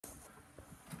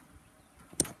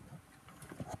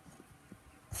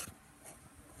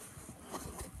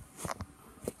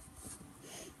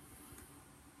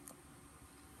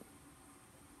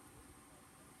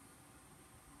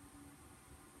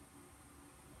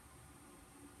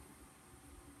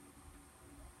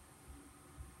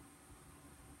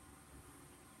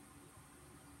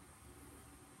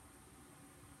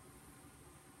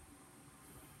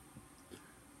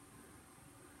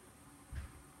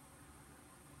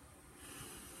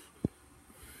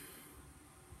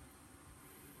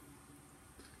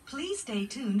Please stay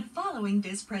tuned following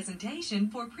this presentation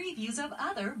for previews of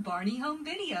other Barney home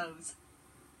videos.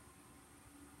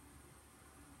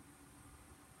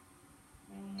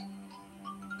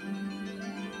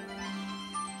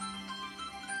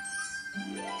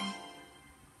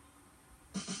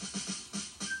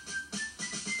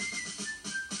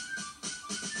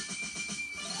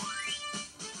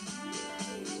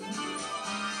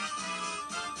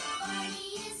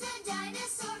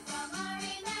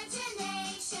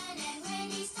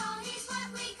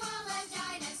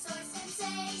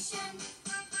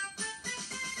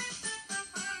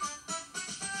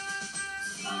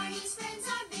 Barney's friends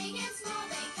are big and small,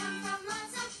 they come from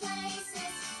lots of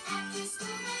places. After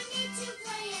school they meet to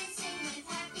play and sing with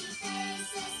happy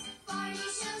faces. Barney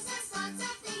shows us lots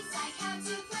of things like how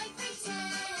to play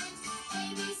pretend,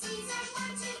 ABCs and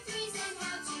 1, 2, 3s and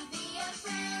how to be a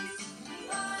friend.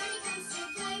 Barney comes to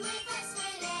play with us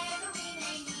whenever we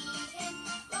may need him.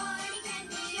 Barney can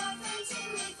be your friend too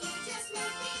if you just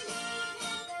make believe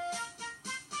him.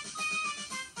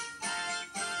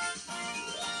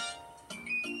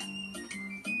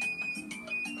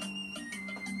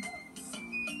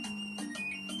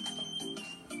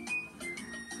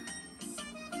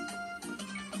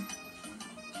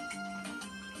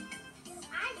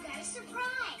 I've got a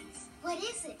surprise. What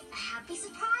is it? A happy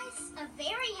surprise? A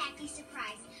very happy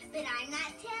surprise, but I'm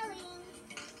not telling.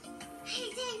 Hey,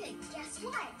 David, guess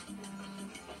what?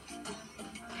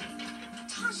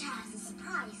 Tasha has a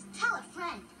surprise. Tell a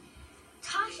friend.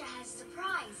 Tasha has a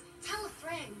surprise. Tell a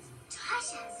friend.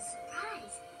 Tasha has a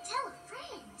surprise. Tell a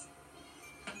friend.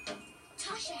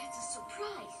 Tasha has a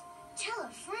surprise. Tell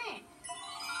a friend.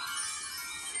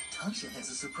 Tasha has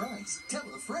a surprise.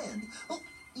 Tell a friend. Oh,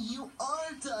 you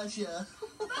are Tasha.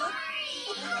 Barney!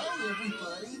 Hi,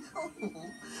 everybody. Oh,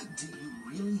 do you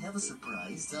really have a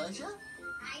surprise, Tasha?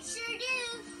 I sure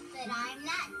do, but I'm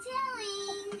not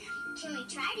telling. Can we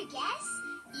try to guess?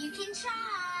 You can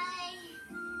try.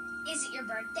 Is it your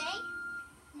birthday?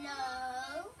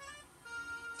 No.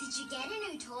 Did you get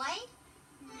a new toy?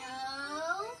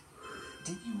 No.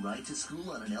 Did you ride to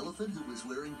school on an elephant who was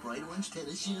wearing bright orange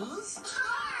tennis shoes?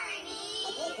 Barney!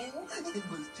 Oh, it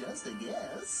was just a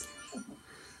guess.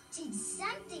 Did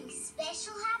something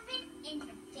special happen in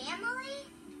your family?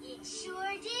 It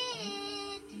sure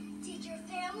did. Did your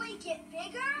family get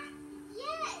bigger?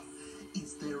 Yes.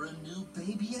 Is there a new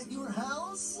baby at your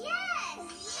house?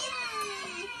 Yes.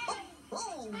 Yay!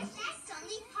 Oh, But that's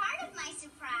only part of my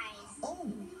surprise.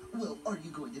 oh, well, are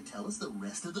you going to tell us the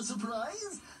rest of the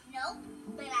surprise? Nope,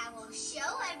 but I will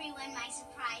show everyone my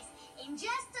surprise in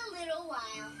just a little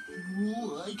while.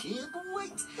 Oh, I can't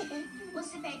wait.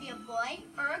 Was the baby a boy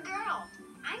or a girl?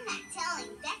 I'm not telling.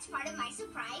 That's part of my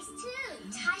surprise, too.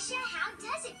 Tasha, how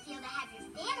does it feel to have your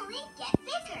family get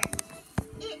bigger?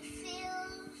 It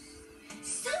feels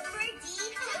super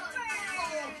duper.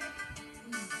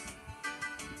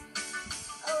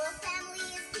 Oh, a family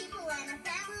is people and a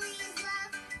family is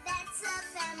love. That's a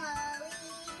family.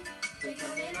 They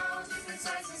come in all different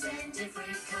sizes and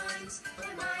different kinds, but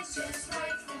mine's just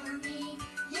right for me.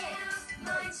 Yeah,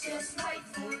 mine's just right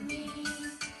for me.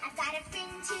 I've got a friend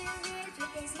who lives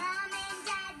with his mom and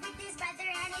dad, with his brother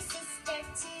and his sister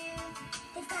too.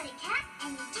 They've got a cat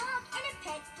and a dog and a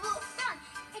pet bulldog,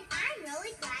 and I'm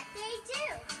really glad they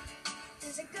do.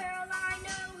 There's a girl I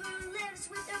know who lives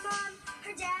with her mom.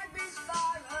 Her dad lives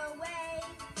far away.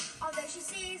 Although she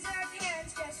sees her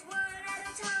parents just one at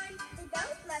a time, they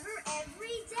both love her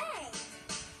every day.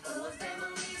 Oh, a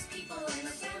family's people and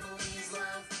a family's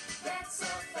love. That's a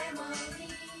family.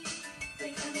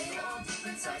 They come in all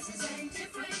different sizes and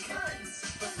different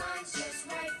kinds, but mine's just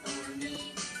right for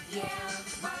me. Yeah,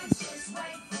 mine's just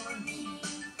right for me.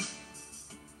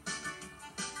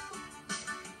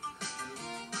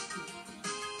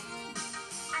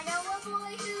 I know a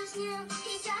boy who's new,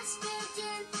 he just moved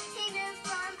in. He moved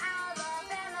from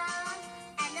Alabama.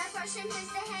 And the person who's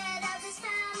the head of his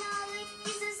family,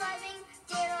 he's his loving,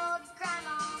 dear old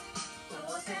grandma.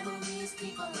 Oh, a family's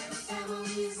people and a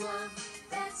family's love.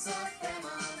 That's a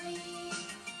family.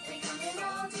 They come in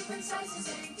all different sizes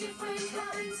and different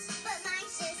kinds. But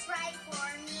mine's just right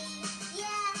for me.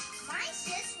 Yeah, mine's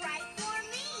just right for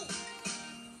me.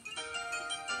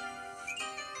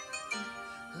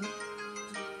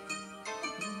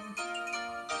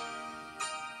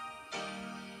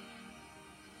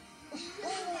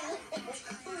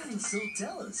 So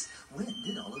tell us, when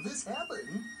did all of this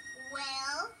happen?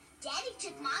 Well, Daddy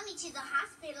took Mommy to the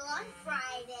hospital on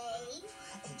Friday.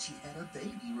 And she had a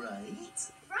baby, right?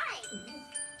 Right.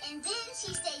 And then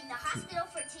she stayed in the hospital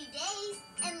for 2 days,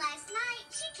 and last night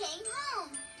she came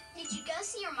home. Did you go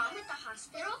see your mom at the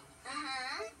hospital?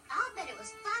 Uh-huh. I'll bet it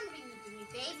was fun bringing the new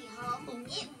baby home.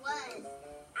 It was.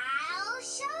 I'll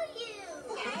show you.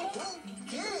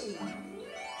 Okay.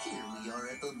 Here we are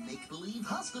at the make-believe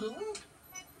hospital.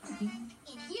 And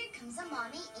here comes a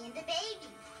mommy and a baby.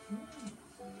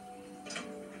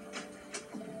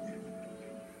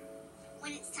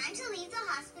 When it's time to leave the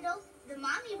hospital, the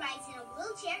mommy rides in a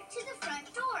wheelchair to the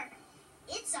front door.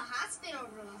 It's a hospital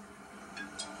room.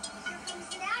 Here comes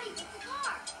Daddy with the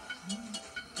car.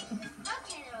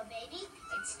 Okay, little baby,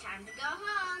 it's time to go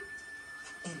home.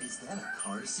 And is that a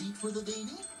car seat for the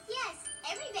baby? Yes,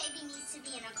 every baby needs to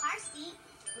be in a car seat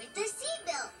with a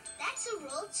seatbelt. That's a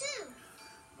rule too.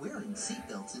 Wearing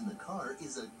seatbelts in the car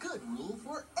is a good rule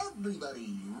for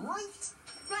everybody, right?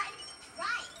 Right.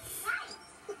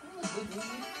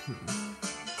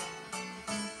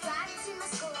 Driving to my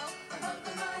school,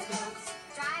 Buckle my belts,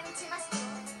 driving to my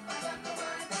school, buckle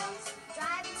my belts,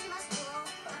 driving to my school.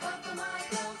 buckle my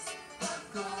belts,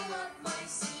 buckle up my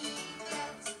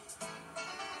seatbelt.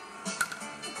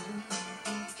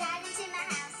 Driving to my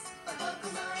house,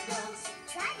 Buckle my belts,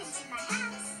 driving to my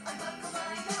house, buckle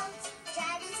my belts,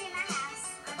 driving to my house.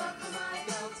 buckle my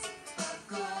belts,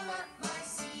 buckle up my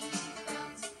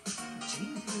seatbelt.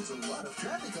 Gee, there's a lot of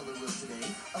traffic on the road today.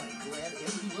 I'm glad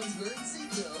everyone's wearing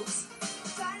seatbelts.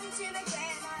 Driving to my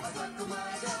grandma's, Buckle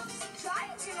my belts,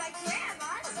 driving to my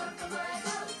grandma's, buckle my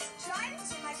belts, driving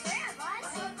to my grandma's.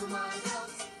 buckle my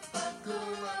belts,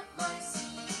 buckle up my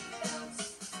seatbelt.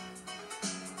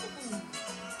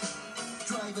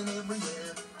 Driving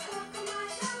everywhere, Buckle my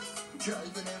belts,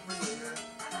 driving everywhere,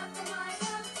 buckle my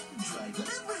belts, driving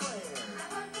everywhere.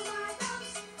 buckle my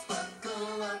belts,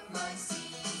 buckle up my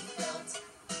seatbelt.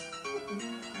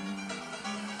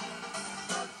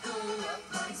 Buckle up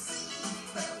my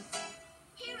seatbelt.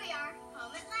 Here we are,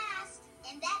 home at last.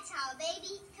 And that's how a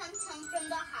baby comes home from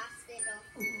the hospital.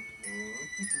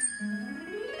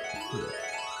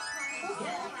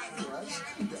 Gosh,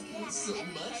 that was so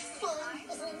much fun.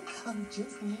 I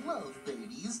just love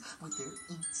babies with their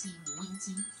incy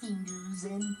wincy fingers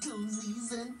and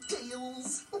toesies and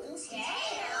tails.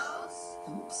 Tails?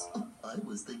 Oops, I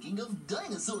was thinking of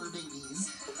dinosaur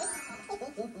babies.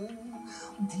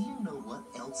 Do you know what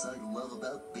else I love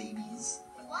about babies?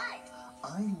 What?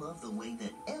 I love the way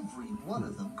that every one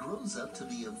of them grows up to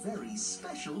be a very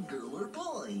special girl or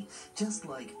boy, just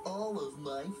like all of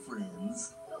my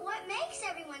friends. But what makes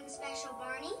everyone special,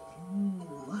 Barney?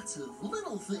 Lots of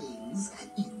little things.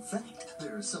 In fact,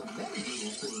 there are so many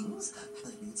little things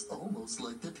that it's almost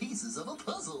like the pieces of a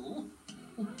puzzle.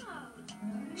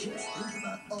 Just think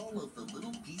about all of the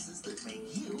little pieces that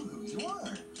make you who you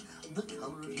are. The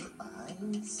color of your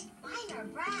eyes, Mine are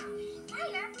brown.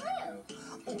 Mine are blue.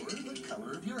 or the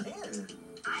color of your hair.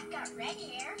 I've got red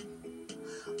hair.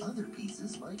 Other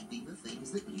pieces might be the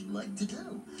things that you like to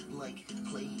do, like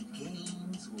playing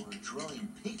games, or drawing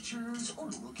pictures, or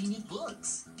looking at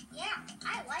books. Yeah,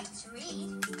 I like to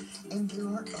read. And there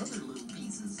are other little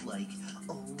pieces like,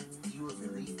 your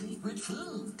very favorite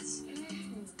foods.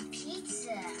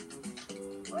 Pizza.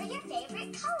 Or your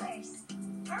favorite colors.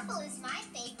 Purple is my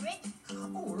favorite.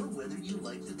 Or whether you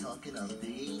like to talk in a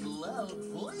big, loud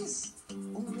voice,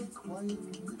 or a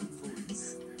quiet little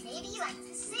voice. Maybe you like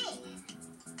to sing.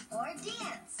 Or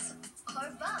dance. Or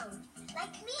both.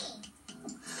 Like me.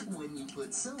 When you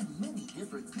put so many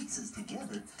different pieces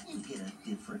together, you get a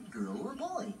different girl or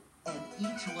boy. And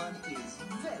each one is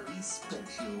very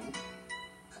special.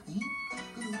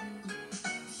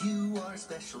 You are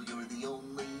special, you're the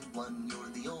only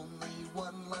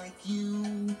one like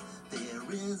you. There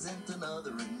isn't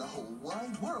another in the whole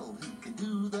wide world who can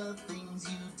do the things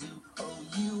you do. Oh,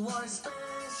 you are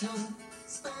special,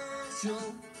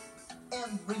 special.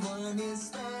 Everyone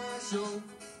is special.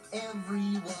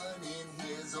 Everyone in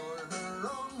his or her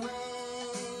own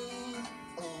way.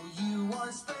 Oh, you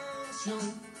are special,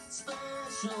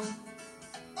 special.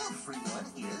 Everyone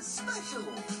is special.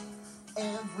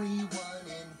 Everyone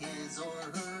in his or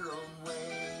her own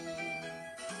way.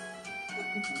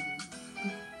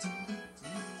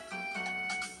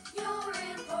 You're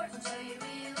important, so you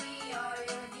really are.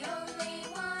 You're the only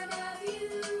one of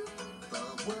you. The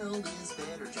world is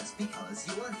better just because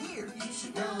you're here. You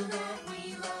should know that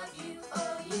we love you.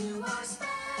 Oh, you are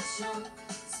special,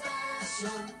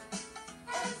 special.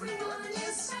 Everyone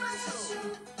is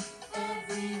special.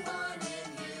 Everyone in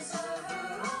his or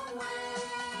her own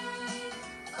way.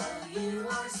 Oh, you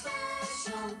are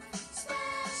special,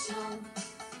 special.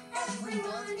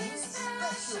 Everyone is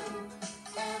special.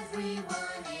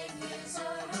 Everyone in his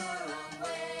or her own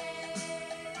way.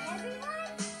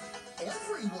 Everyone?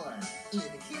 Everyone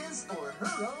in his or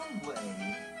her own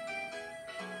way.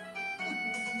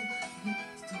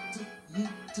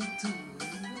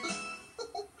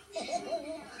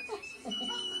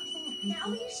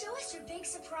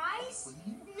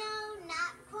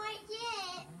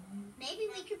 maybe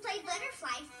we could play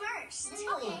butterfly first.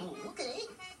 Oh, okay.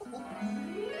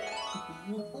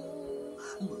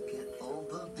 Look at all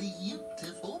the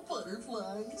beautiful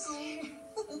butterflies.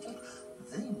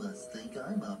 They must think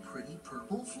I'm a pretty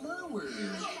purple flower.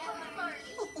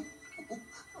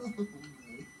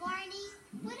 Barney,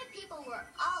 what if people were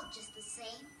all just the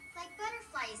same, like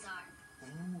butterflies are?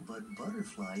 Oh, but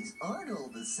butterflies aren't all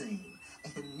the same,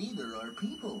 and neither are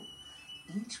people.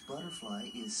 Each butterfly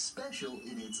is special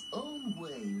in its own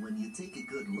way when you take a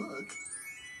good look.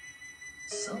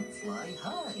 Some fly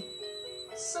high,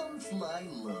 some fly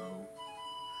low,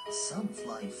 some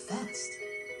fly fast,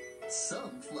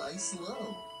 some fly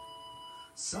slow.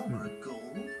 Some are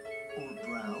gold, or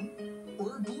brown,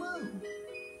 or blue.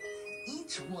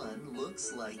 Each one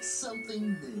looks like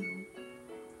something new.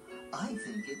 I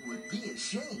think it would be a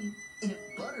shame if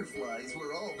butterflies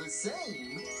were all the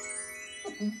same.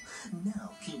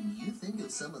 Now, can you think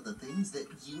of some of the things that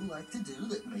you like to do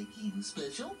that make you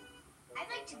special? I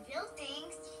like to build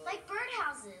things, like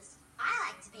birdhouses. I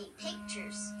like to paint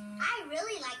pictures. I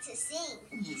really like to sing.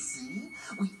 You see,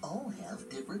 we all have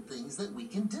different things that we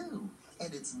can do.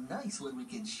 And it's nice when we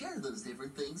can share those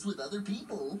different things with other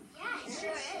people. Yeah, it sure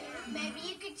is. Maybe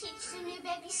you could teach the new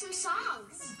baby some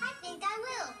songs. I think I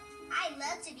will. I'd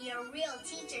love to be a real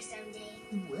teacher someday.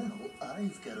 Well,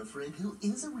 I've got a friend who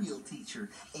is a real teacher,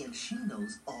 and she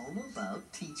knows all about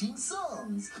teaching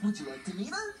songs. Would you like to meet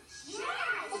her? Yes!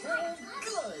 Oh,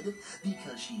 good,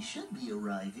 because she should be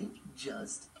arriving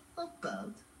just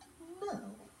about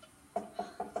now.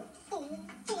 Oh,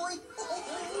 boy.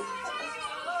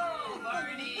 Hello,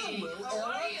 Barney. Hello, How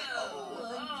Ella. are you?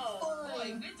 Oh, I'm boy,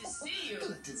 fine. good to see you.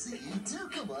 Good to see you, too.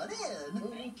 Come on in.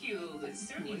 Thank you. It's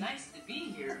certainly nice to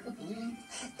be here.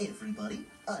 Everybody,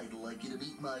 I'd like you to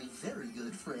meet my very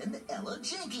good friend, Ella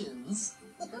Jenkins.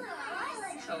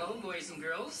 Hello, boys and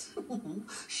girls.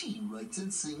 She writes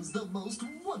and sings the most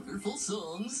wonderful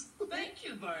songs. Thank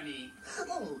you, Barney.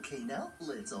 Okay, now,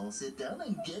 let's all sit down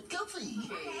and get comfy.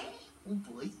 Okay. Oh,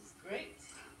 boy. Great.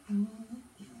 Here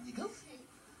you go.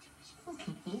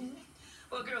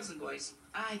 Well, girls and boys,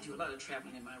 I do a lot of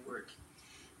traveling in my work.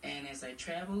 And as I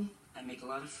travel, I make a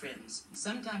lot of friends. And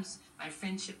sometimes my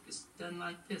friendship is done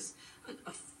like this.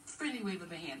 A friendly wave of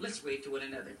the hand. Let's wave to one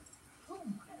another.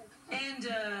 And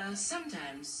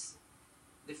sometimes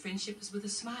the friendship is with a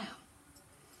smile.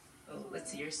 Oh,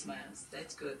 let's see your smiles.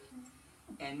 That's good.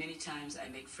 And many times I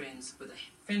make friends with a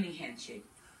friendly handshake.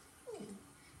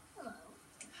 Hello.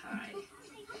 Hi.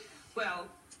 Well,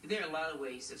 there are a lot of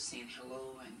ways of saying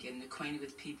hello and getting acquainted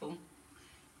with people.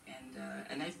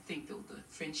 And I think that the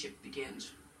friendship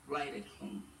begins right at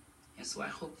home. And so I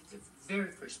hope that the very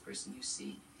first person you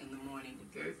see in the morning,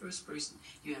 the very first person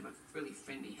you have a really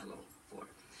friendly hello for.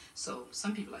 So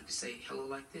some people like to say hello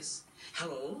like this.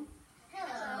 Hello.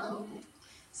 Hello.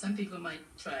 Some people might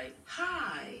try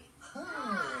hi.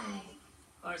 Hi.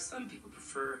 Or some people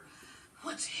prefer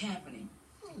what's happening.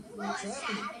 What's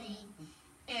happening?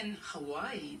 In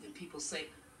Hawaii, the people say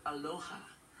aloha.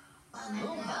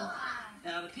 Aloha.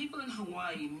 Now, the people in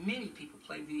Hawaii, many people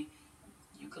play the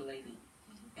ukulele.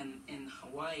 And in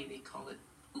Hawaii, they call it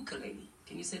ukulele.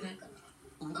 Can you say that?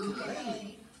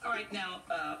 Ukulele. All right, now,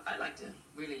 I'd like to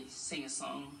really sing a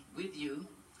song with you.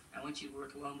 I want you to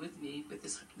work along with me with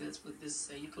this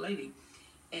ukulele.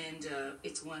 And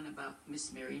it's one about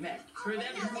Miss Mary Mack. Heard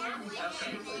that before?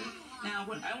 Okay. Now,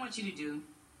 what I want you to do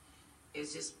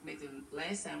is just make the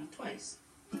last sound twice.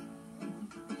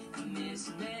 Miss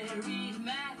Mary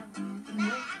Mack,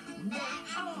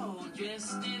 all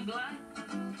dressed in black,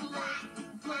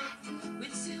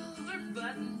 with silver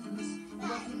buttons,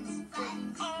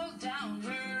 all down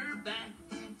her back.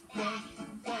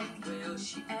 Well,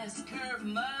 she asked her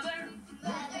mother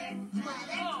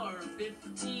for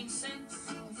 15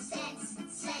 cents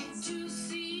to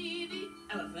see the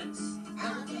elephants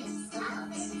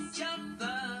jump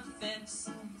the fence.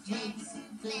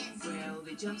 Well,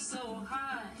 they jumped so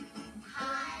high,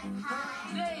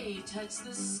 they touched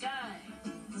the sky,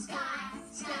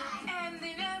 and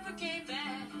they never came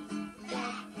back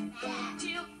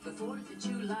till the 4th of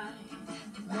July.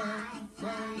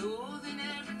 No, they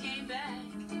never came back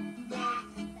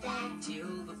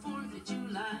till the 4th of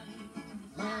July.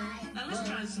 Now let's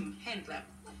try some hand clap.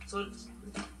 So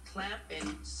clap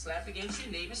and slap against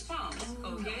your neighbor's palms.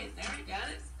 Okay, there you got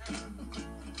it.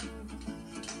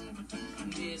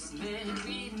 Miss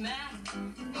Mary Mack,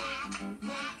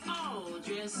 all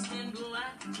dressed in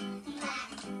black,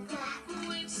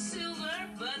 with silver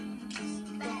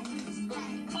buttons,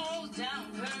 all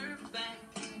down her back.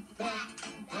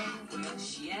 Well,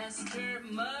 she asked her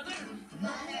mother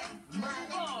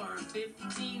for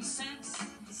 15 cents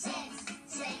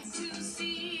to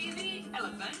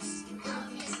rhymes.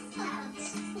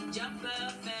 Jump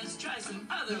the fence, try some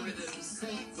other rhythms.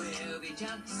 Well, they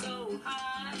jumped so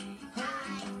high,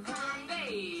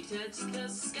 they touched the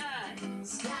sky,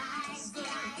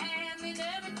 and they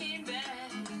never came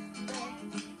back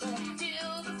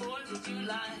till the 4th of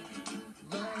July.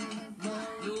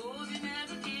 No, they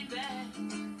never came back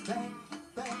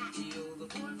till the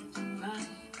 4th of July.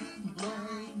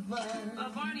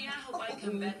 Barney, I hope I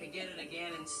come back again and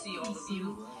again and see all of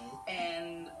you.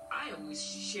 And I always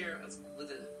share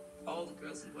with all the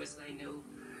girls and boys that I know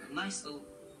a nice little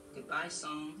goodbye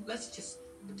song. Let's just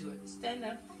do it. Stand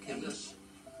up and we'll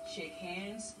shake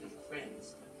hands with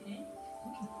friends, okay?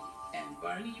 And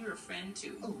Barney, you're a friend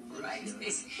too, right?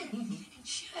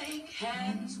 Shake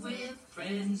hands with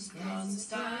friends 'cause it's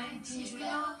time to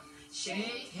go.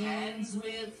 Shake hands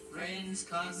with friends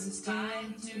 'cause it's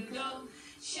time to go.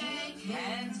 Shake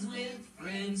hands with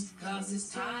friends 'cause it's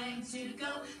time to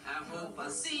go. I hope I'll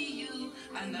see you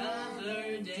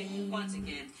another day. Once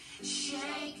again,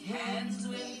 shake hands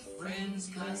with friends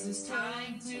 'cause it's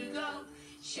time to go.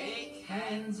 Shake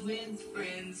hands with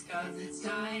friends 'cause it's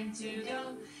time to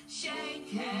go. Shake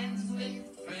hands with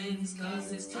friends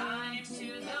 'cause it's time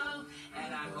to go.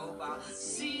 And I hope I'll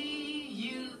see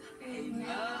you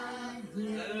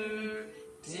another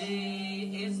day.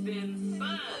 It's been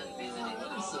fun visiting with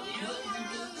all of you.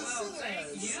 Well, thank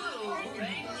you.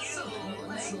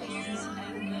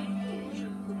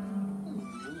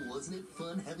 Wasn't it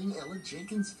fun having Ellen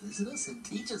Jenkins visit us and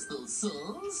teach us those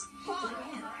songs?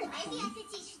 Maybe I could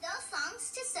teach those songs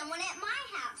to someone at my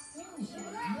house.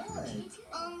 Right.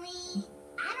 Only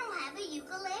I don't have a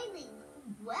ukulele.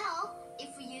 Well,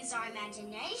 if we use our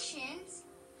imaginations,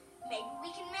 maybe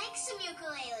we can make some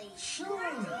ukuleles.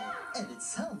 Sure. And it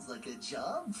sounds like a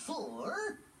job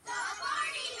for... The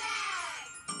Barney Bag!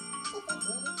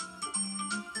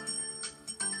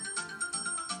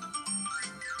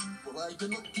 Well, I've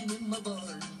been looking in my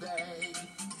Barney bag,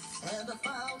 and I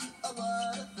found a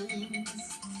lot of things.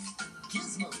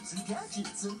 Gizmos and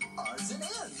gadgets and odds and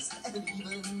ends, and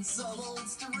even some old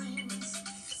strings.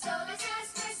 So let's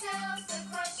ask ourselves the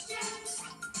question,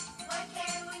 what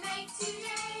can we make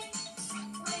today?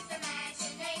 With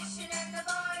imagination and the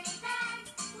Barney Bag,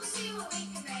 we'll see what we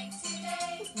can make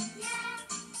today. Yeah,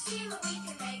 see what we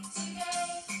can make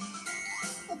today.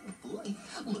 Oh boy,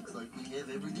 looks like we have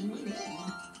everything we need.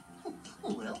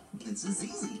 Well, this is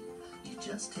easy. You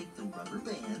just take the rubber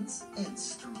bands and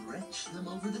stretch them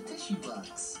over the tissue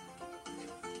box.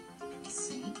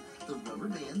 See, the rubber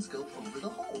bands go over the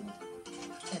hole.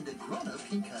 And a grown-up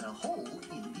can cut a hole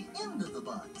in the end of the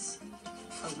box.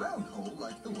 A round hole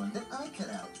like the one that I cut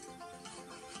out.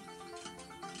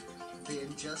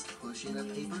 Then just push in a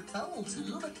paper towel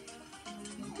tube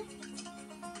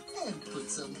and put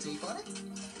some tape on it.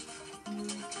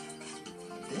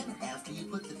 Then after you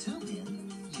put the tube in,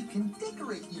 you can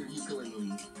decorate your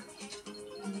ukulele.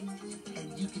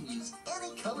 And you can use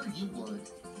any color you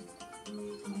want.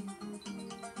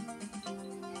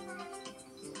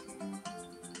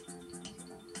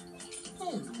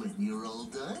 And when you're all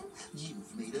done,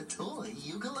 you've made a toy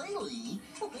ukulele.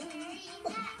 Oh,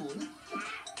 boy.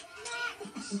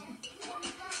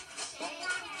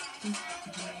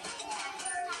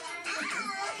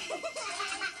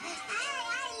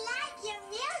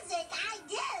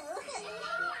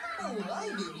 Oh, hi,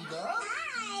 baby doll.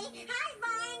 Hi! Hi,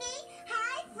 Barney!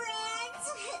 Hi, friends!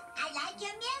 I like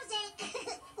your music!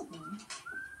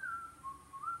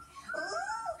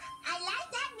 Ooh, I like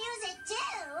that music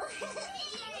too!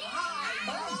 Hi,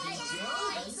 Big Joe.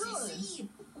 How you doing?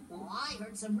 Oh, I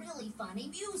heard some really funny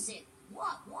music.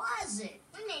 What was it?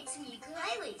 We made some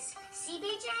ukuleles. See,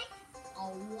 BJ?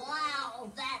 Oh,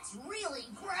 wow, that's really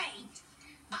great.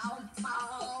 Bow,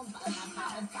 bow, bow, bow,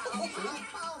 bow, bow,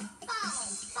 bow, bow, bow,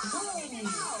 bow.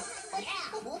 Yeah.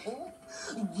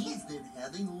 We've been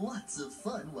having lots of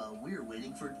fun while we're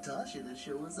waiting for Tasha to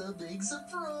show us a big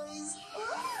surprise. Ooh,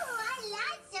 I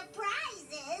like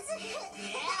surprises!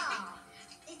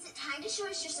 Yeah. Is it time to show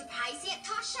us your surprise yet,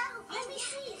 Tasha? Let me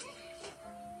see.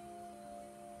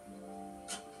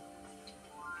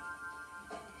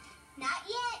 Not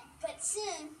yet, but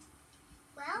soon.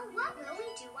 Well, what will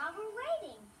we do while we're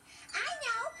waiting? I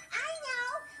know!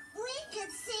 We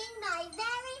could sing my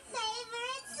very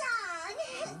favorite song!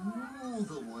 Oh,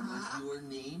 the one with your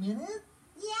name in it?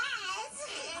 Yes!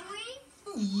 Can we?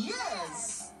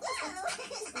 Yes!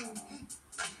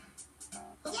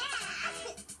 Yeah!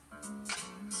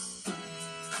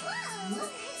 Whoa!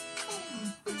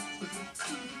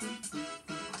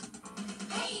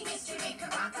 Hey, Mr.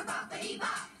 Knickerbocker, boppity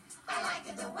bop. I like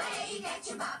it the way that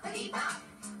you boppity bop.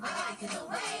 I like it the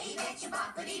way that you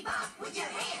boppity bop with your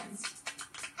hands.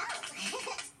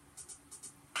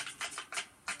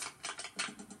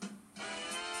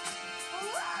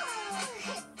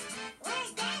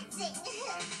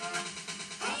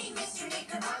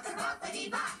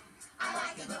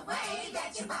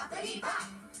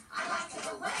 I like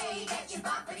the way that you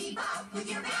boppity bop with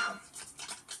your mouth.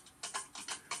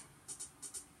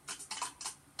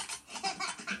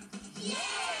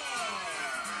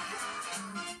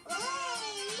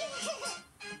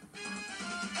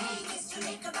 Hey, Mr.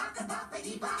 Knickerbocker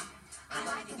boppity bop. I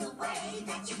like the way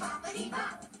that you boppity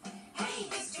bop. Hey,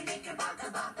 Mr.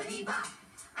 Knickerbocker boppity bop.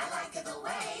 I like the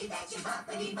way that you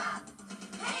boppity bop.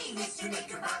 Hey, Mr.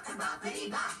 Knickerbocker boppity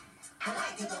bop. I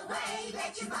like the way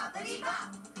that you boppity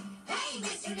bop. Hey,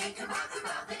 Mr. Knickerbocker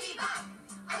boppity bop.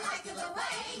 I like the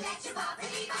way that you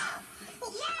boppity bop.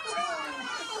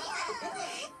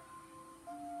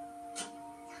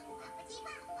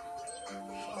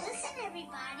 Listen,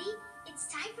 everybody. It's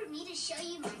time for me to show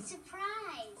you my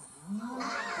surprise.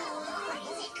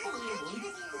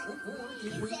 Is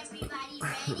everybody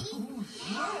ready?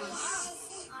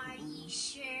 Yes. Are you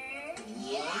sure?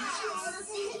 Yes.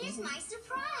 Then here's my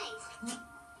surprise.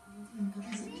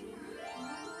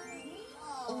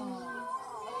 Oh,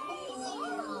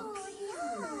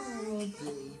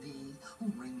 baby.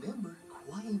 Remember,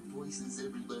 quiet voices,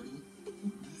 everybody.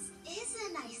 This is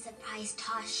a nice surprise,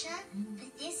 Tasha.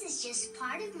 But this is just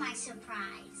part of my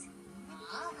surprise.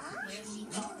 Where's she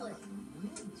going?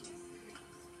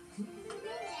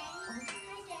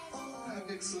 Hi,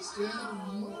 big sister.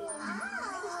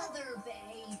 Mother,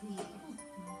 baby.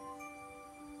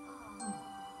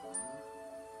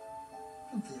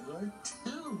 There are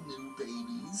two new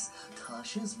babies.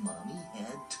 Tasha's mommy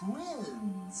had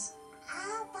twins.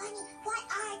 Oh, Barney, what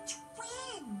are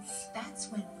twins? That's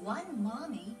when one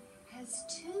mommy has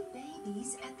two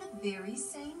babies at the very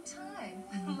same time,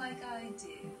 like I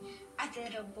do. Are they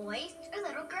little boys or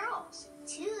little girls?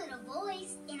 Two little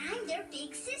boys, and I'm their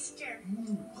big sister.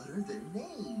 What are their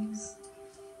names?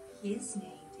 His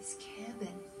name is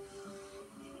Kevin.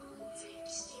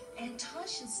 And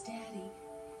Tasha's daddy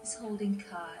is holding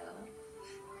Kyle.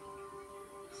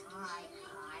 Hi,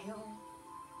 Kyle.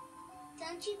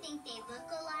 Don't you think they look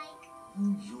alike?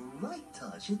 You're right,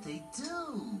 Tasha, they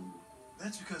do.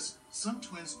 That's because some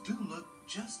twins do look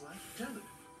just like each other,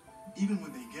 even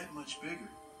when they get much bigger.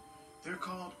 They're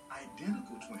called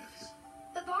identical twins.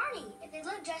 But Barney, if they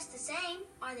look just the same,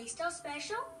 are they still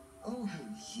special? Oh,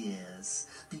 yes,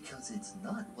 because it's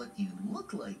not what you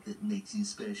look like that makes you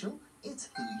special. It's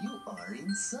who you are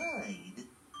inside.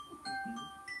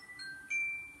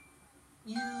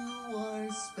 You are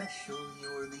special,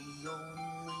 you're the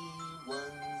only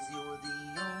ones, you're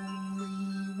the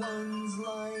only ones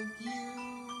like you.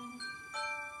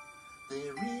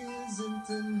 There isn't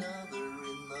another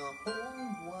in the whole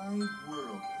wide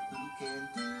world who can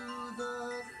do the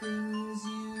things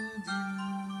you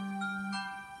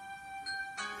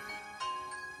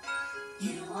do.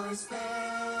 You are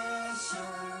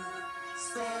special,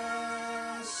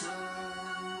 special.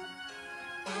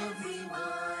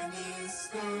 Everyone is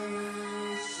special.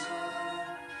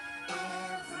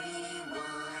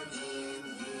 Everyone in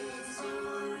his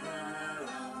or her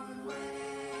own way.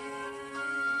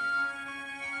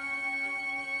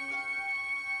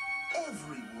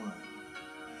 Everyone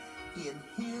in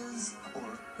his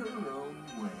or her own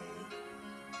way.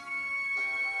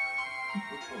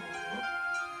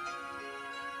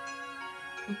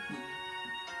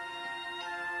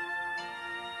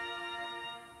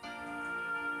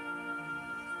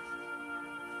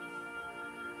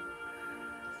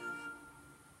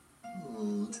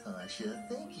 Oh, Tasha,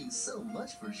 thank you so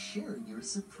much for sharing your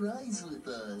surprise with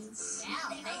us. Yeah,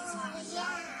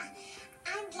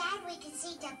 I'm glad we can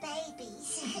see the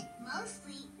babies.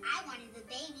 Mostly, I wanted the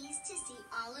babies to see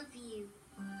all of you.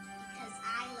 Because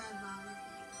I love all of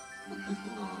you.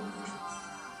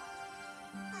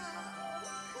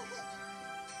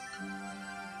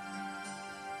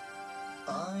 I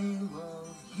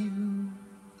love you,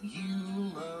 you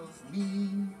love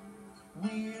me.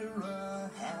 We're a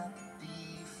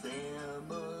happy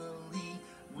family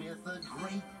with a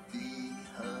great big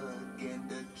hug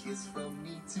and a kiss from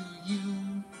me to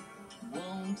you.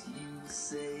 Won't you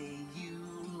say you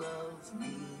love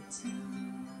me too?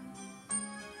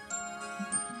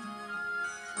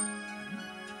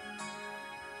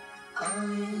 I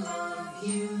love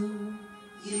you,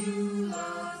 you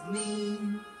love me.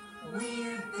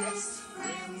 We're best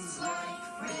friends like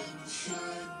friends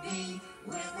should be,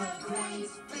 with a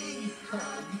great big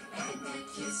hug and a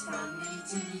kiss from me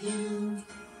to you.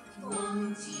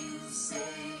 Won't you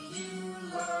say you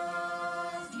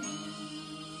love me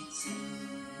too?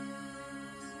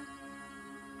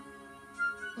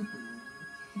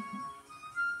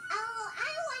 Oh,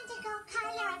 I want to go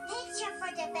color a picture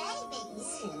for the babies.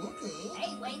 Oh, okay.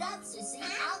 Hey, wait up, Sissy.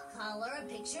 I'll color a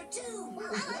picture too. Oh,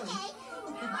 okay.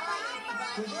 Bye,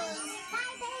 everybody.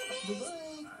 Bye, babies.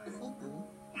 Bye-bye. I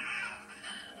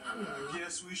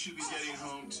guess we should be getting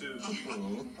home too.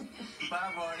 Oh.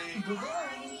 Bye, Barney.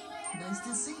 Bye-bye. Nice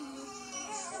to see you.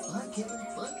 Bye, Kevin.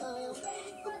 Bye, Kyle.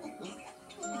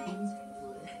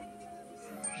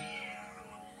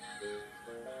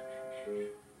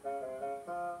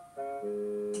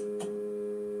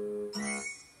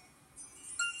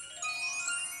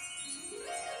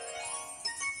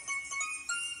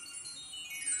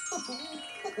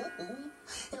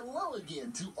 Hello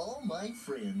again to all my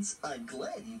friends. I'm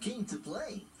glad you came to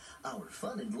play. Our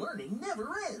fun and learning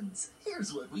never ends.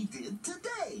 Here's what we did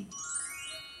today.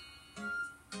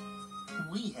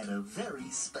 We had a very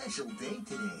special day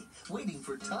today, waiting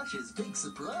for Tasha's big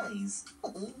surprise.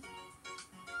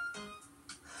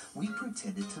 We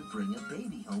pretended to bring a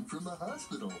baby home from the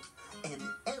hospital, and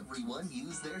everyone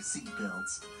used their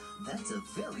seatbelts. That's a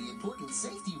very important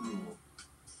safety rule.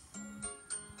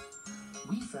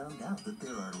 We found out that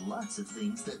there are lots of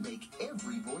things that make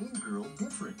every boy and girl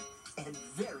different and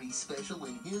very special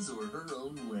in his or her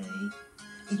own way,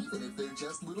 even if they're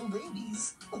just little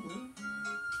babies. Do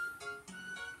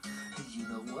you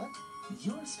know what?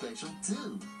 You're special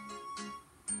too.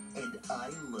 And I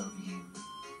love you.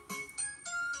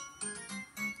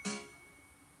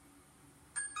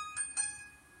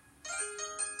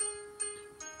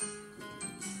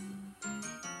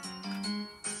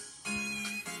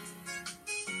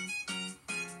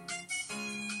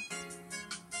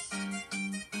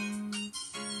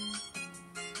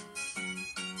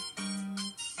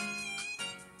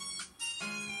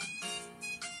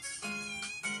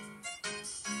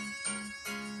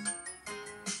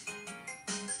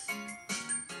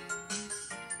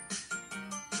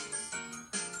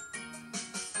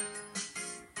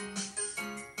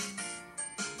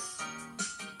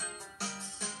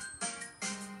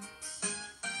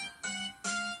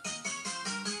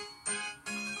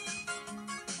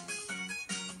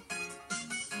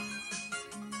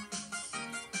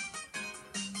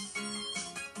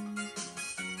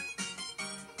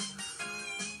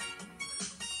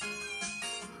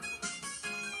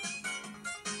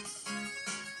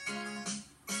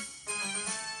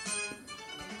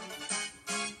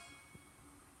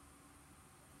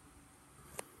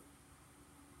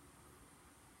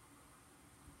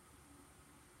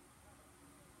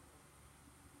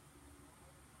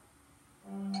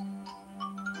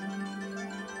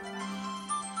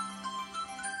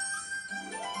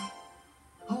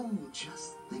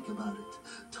 Just think about it.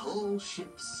 Tall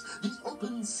ships, the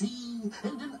open sea,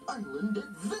 and an island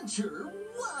adventure.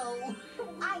 Wow!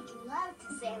 I'd love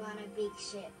to sail on a big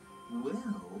ship.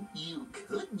 Well, you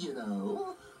could, you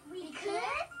know. We could?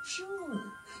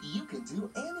 Sure. You can do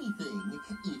anything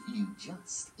if you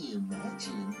just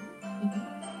imagine.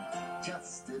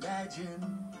 Just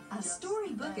imagine. A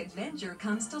storybook adventure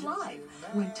comes to life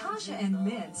when Tasha and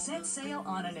Min set sail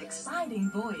on an exciting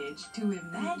voyage to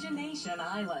Imagination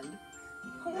Island,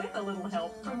 with a little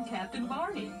help from Captain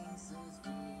Barney.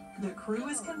 The crew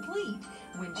is complete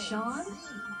when Sean,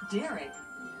 Derek,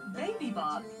 Baby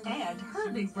Bob, and her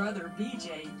big brother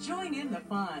BJ join in the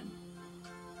fun.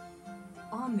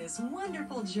 On this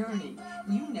wonderful journey,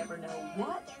 you never know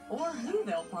what or who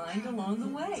they'll find along the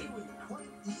way.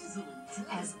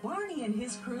 As Barney and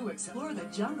his crew explore the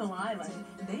jungle island,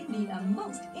 they meet a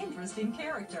most interesting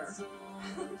character,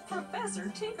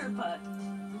 Professor Tinkerput.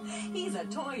 He's a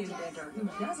toy inventor who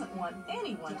doesn't want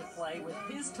anyone to play with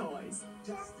his toys.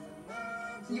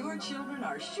 Your children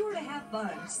are sure to have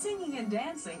fun singing and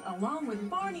dancing along with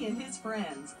Barney and his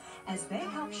friends as they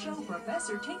help show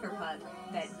Professor Tinkerput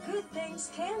that good things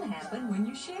can happen when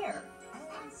you share.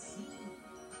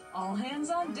 All hands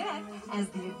on deck as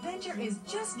the adventure is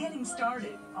just getting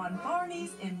started on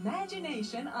Barney's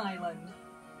Imagination Island.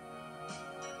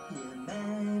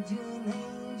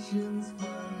 Imagination's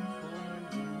fun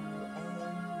for you and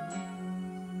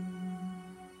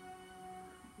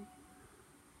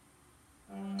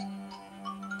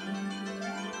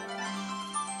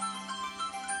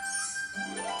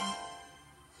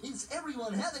me. Is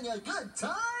everyone having a good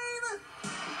time?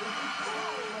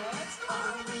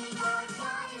 Barney boy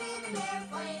flying in an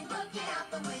airplane, looking out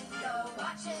the window,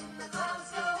 watching the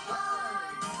clouds go by.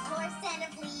 Horse and a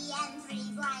flea and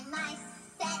 3 blind mice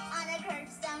sat on a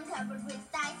curbstone covered with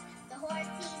dice. The horse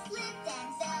he slipped and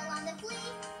fell on the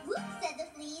flea. Whoop, said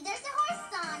the flea, there's a horse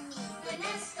on me. The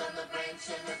nest on the branch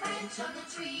and the branch on the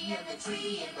tree, and the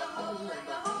tree in the hole and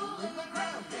the hole in the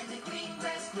ground. And the green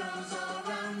grass grows all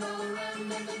around,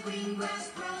 and the green grass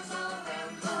grows all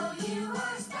around. Oh, you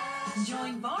are special.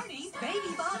 Join Barney,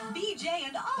 Baby Bob, BJ,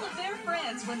 and all of their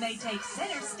friends begins when they take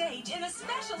center stage in a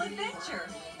special adventure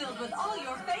filled with all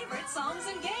your favorite songs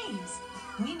and games.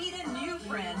 We meet a new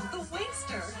friend, the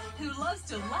Wingster, who loves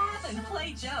to laugh and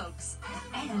play jokes.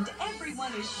 And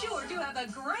everyone is sure to have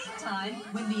a great time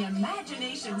when the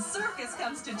Imagination Circus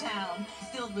comes to town,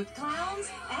 filled with clowns,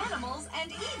 animals,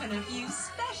 and even a few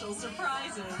special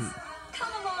surprises.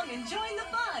 Come along and join the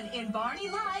fun in Barney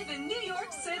Live in New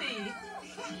York City.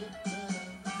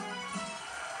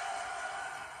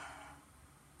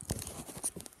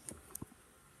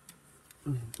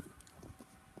 Mm-hmm.